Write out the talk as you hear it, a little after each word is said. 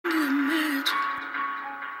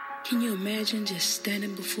Can you imagine just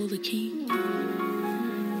standing before the King?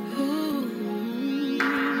 Oh,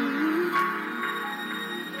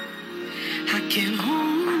 I can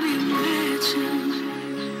only imagine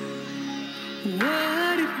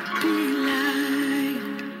what it would be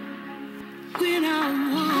like when I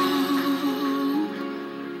walk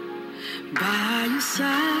by your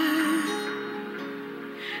side.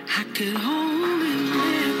 I could only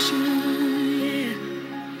imagine, yeah,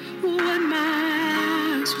 what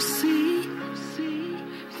my eyes will see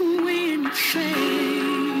when your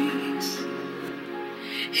face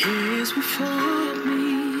is before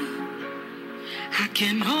me. I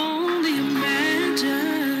can only imagine.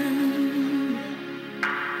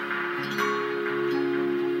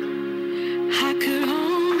 I could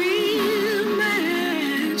only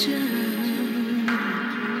imagine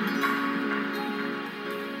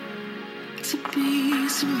to be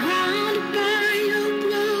surrounded by your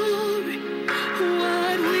glory.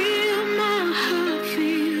 What will my heart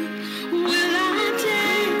feel? Will I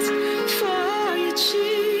dance for you,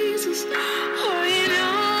 Jesus? Or in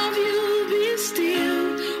all of you be still?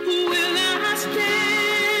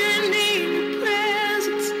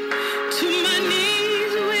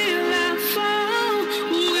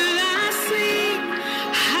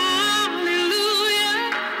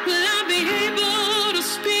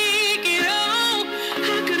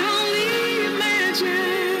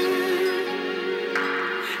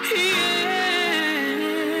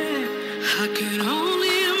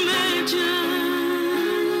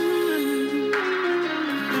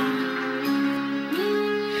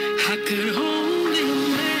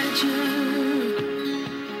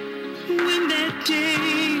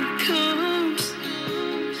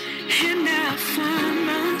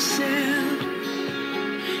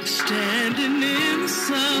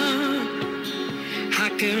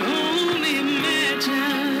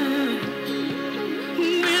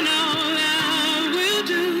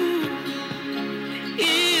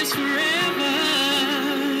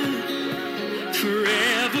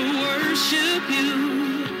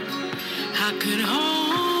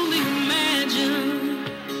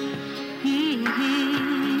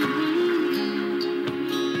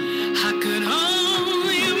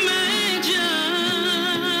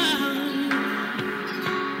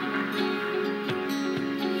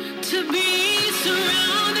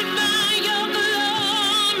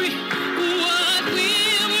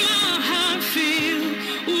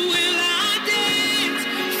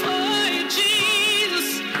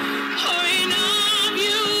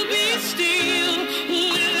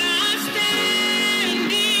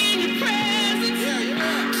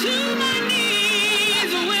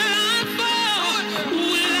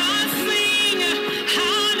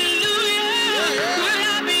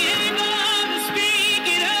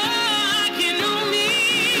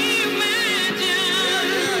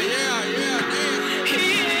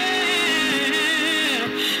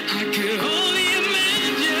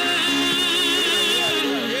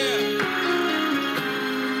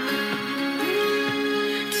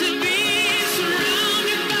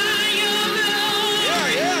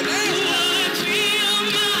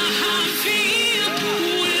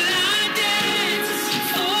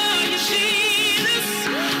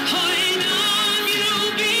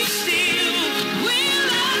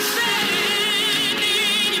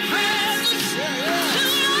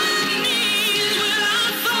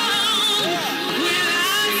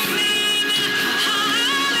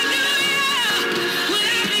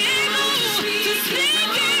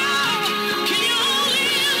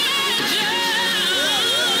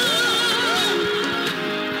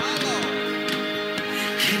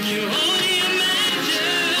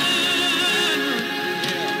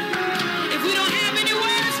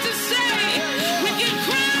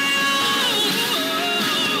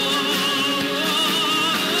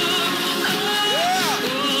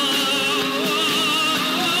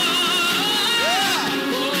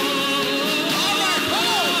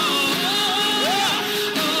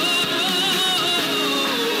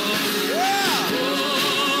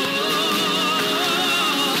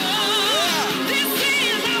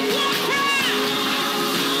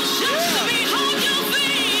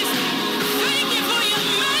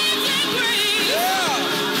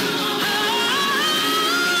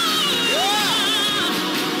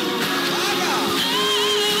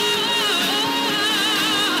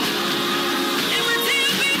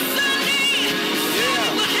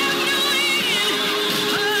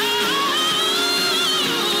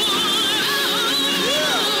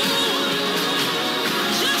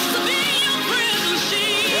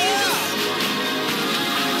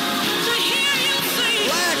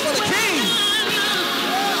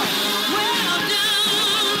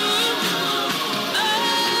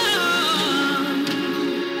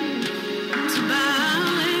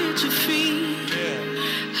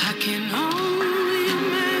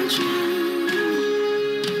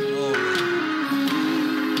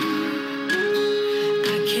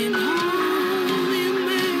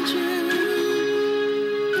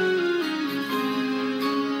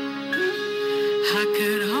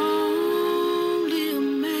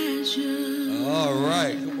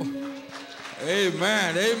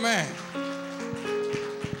 Amen. Amen.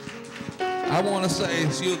 I want to say,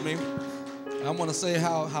 excuse me, I want to say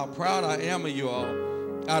how proud I am of you all.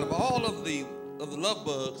 Out of all of the love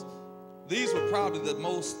bugs, these were probably the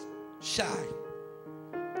most shy.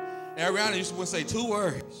 Ariana used to say 2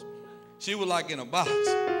 words. She was like in a box.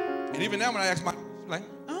 And even now when I ask my, she's like,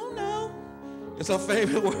 I don't know. It's her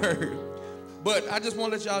favorite word. But I just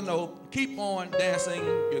want to let y'all know, keep on dancing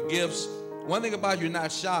your gifts. One thing about you're not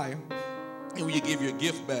shy, and when you give your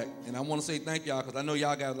gift back. And I want to say thank y'all, because I know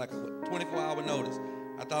y'all got like a 24-hour notice.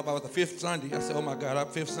 I thought about it the 5th Sunday. I said, oh my God, our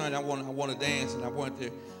 5th Sunday, I want to dance, and I want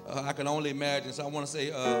to, I can only imagine. So I want to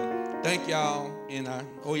say thank y'all, and I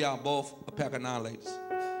owe y'all both a pack of 9 ladies.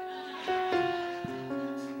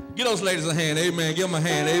 Give those ladies a hand, amen. Give them a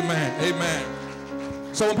hand, amen,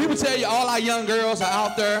 amen. So when people tell you all our young girls are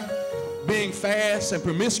out there being fast and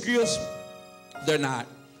promiscuous, they're not.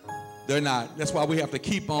 They're not. That's why we have to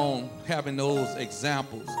keep on having those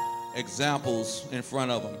examples in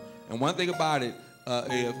front of them. And one thing about it,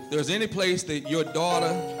 if there's any place that your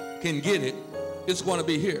daughter can get it, it's going to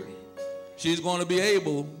be here. She's going to be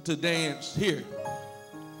able to dance here.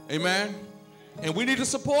 Amen? And we need to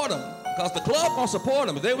support them, because the club going to support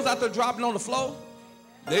them. If they was out there dropping on the floor,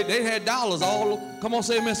 they had dollars all, come on,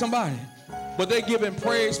 say amen, somebody. But they giving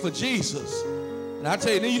praise for Jesus. And I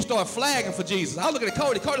tell you, then you start flagging for Jesus. I look at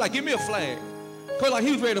Cody. Cody like, give me a flag. Cody like,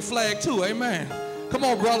 he was ready to flag too, amen. Come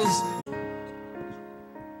on, brothers.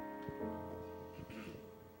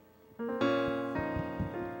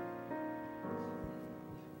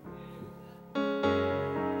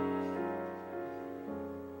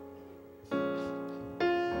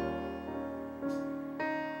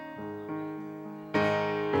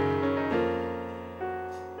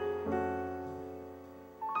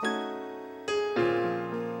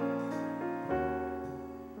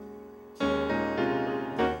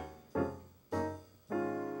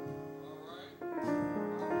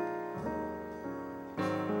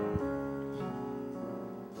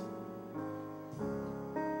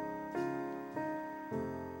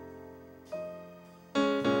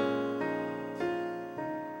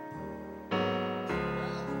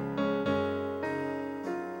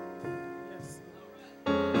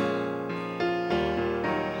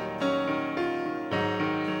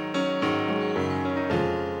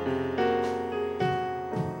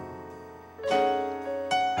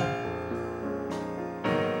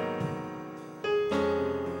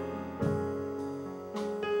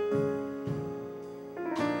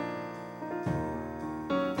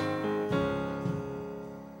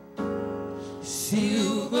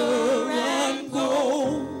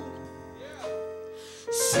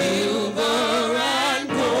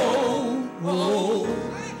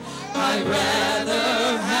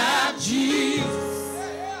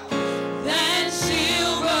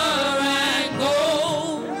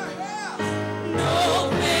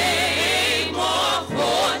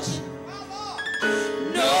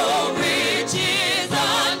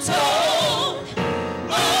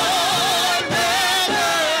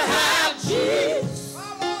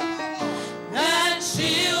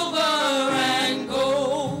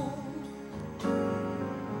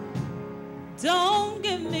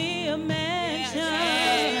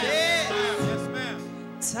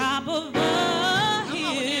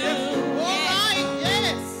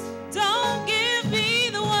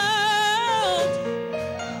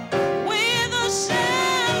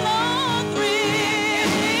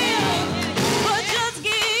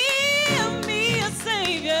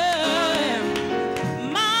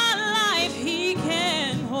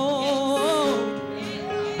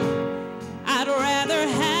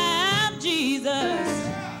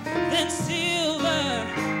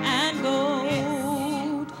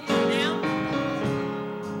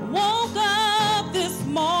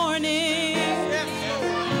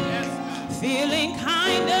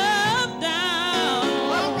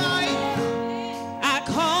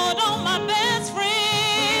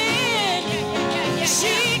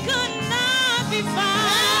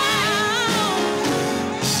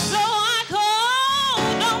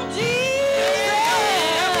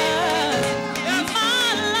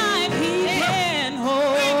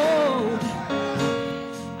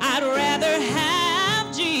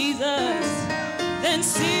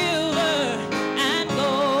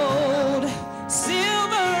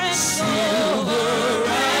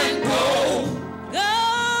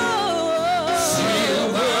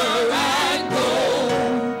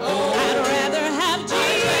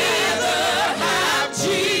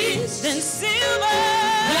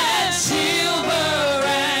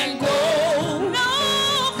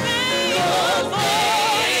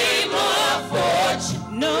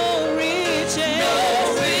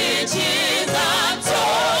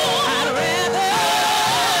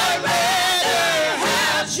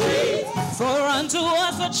 Unto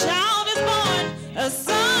us a child is born, a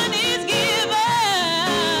son is given.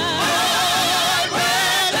 I'd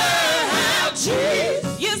rather have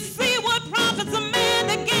Jesus. You see what profits a man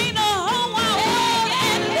to gain the whole wide world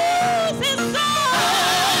and lose his soul.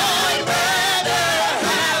 I'd rather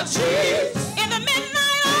have Jesus. In the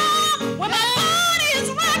midnight hour, when my body is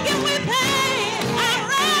rocking with pain, I'd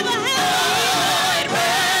rather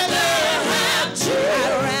have Jesus.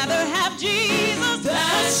 I'd rather have Jesus, the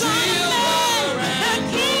Son of Man, the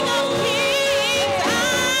King of Kings.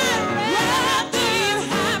 I'd rather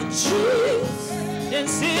have Jesus than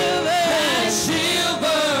silver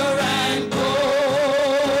and gold.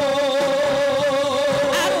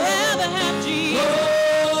 I'd rather have Jesus.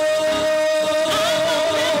 I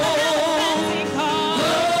don't have to have a fancy car.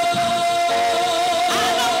 I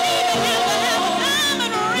don't even have to have a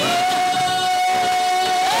diamond ring.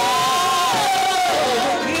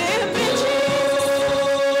 Give me Jesus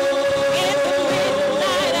in the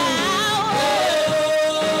midnight hour.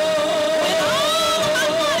 When all of my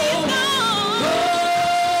money is gone,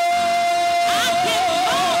 I can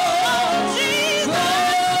call on Jesus,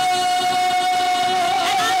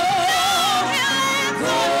 and I know He'll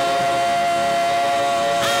answer.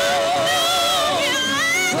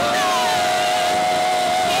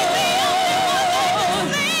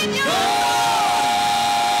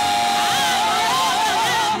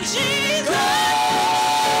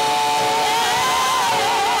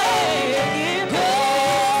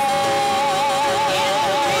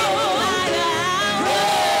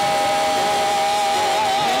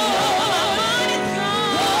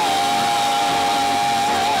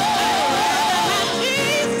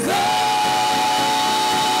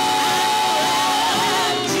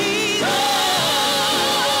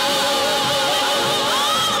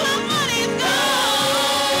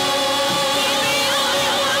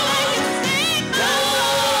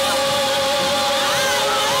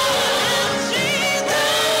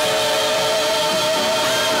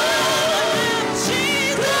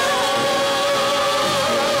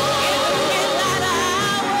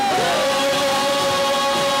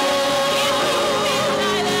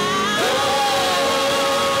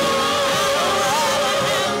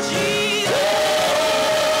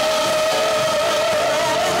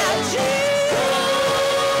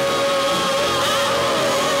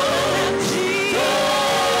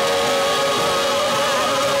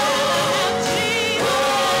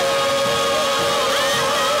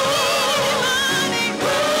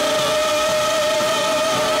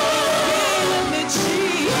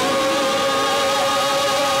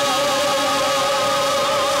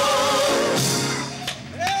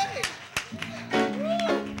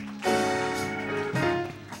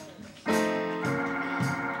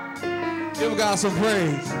 Give God some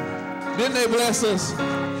praise. Didn't they bless us?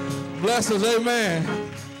 Bless us, amen.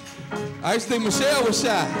 I used to think Michelle was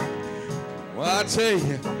shy. Well, I tell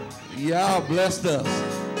you, y'all blessed us.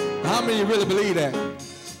 How many of you really believe that?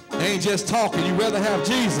 Ain't just talking. You'd rather have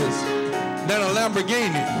Jesus than a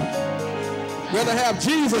Lamborghini. Rather have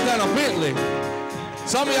Jesus than a Bentley.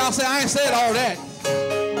 Some of y'all say, I ain't said all that.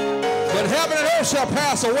 But heaven and earth shall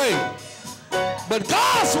pass away. But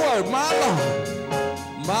God's word, my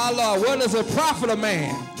Lord, what does it profit a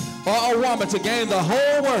man or a woman to gain the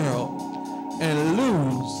whole world and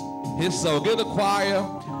lose his soul? Get the choir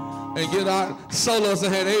and get our solos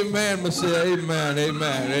ahead. Amen, Michelle. Amen,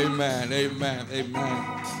 amen, amen, amen, amen.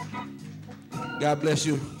 God bless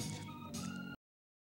you.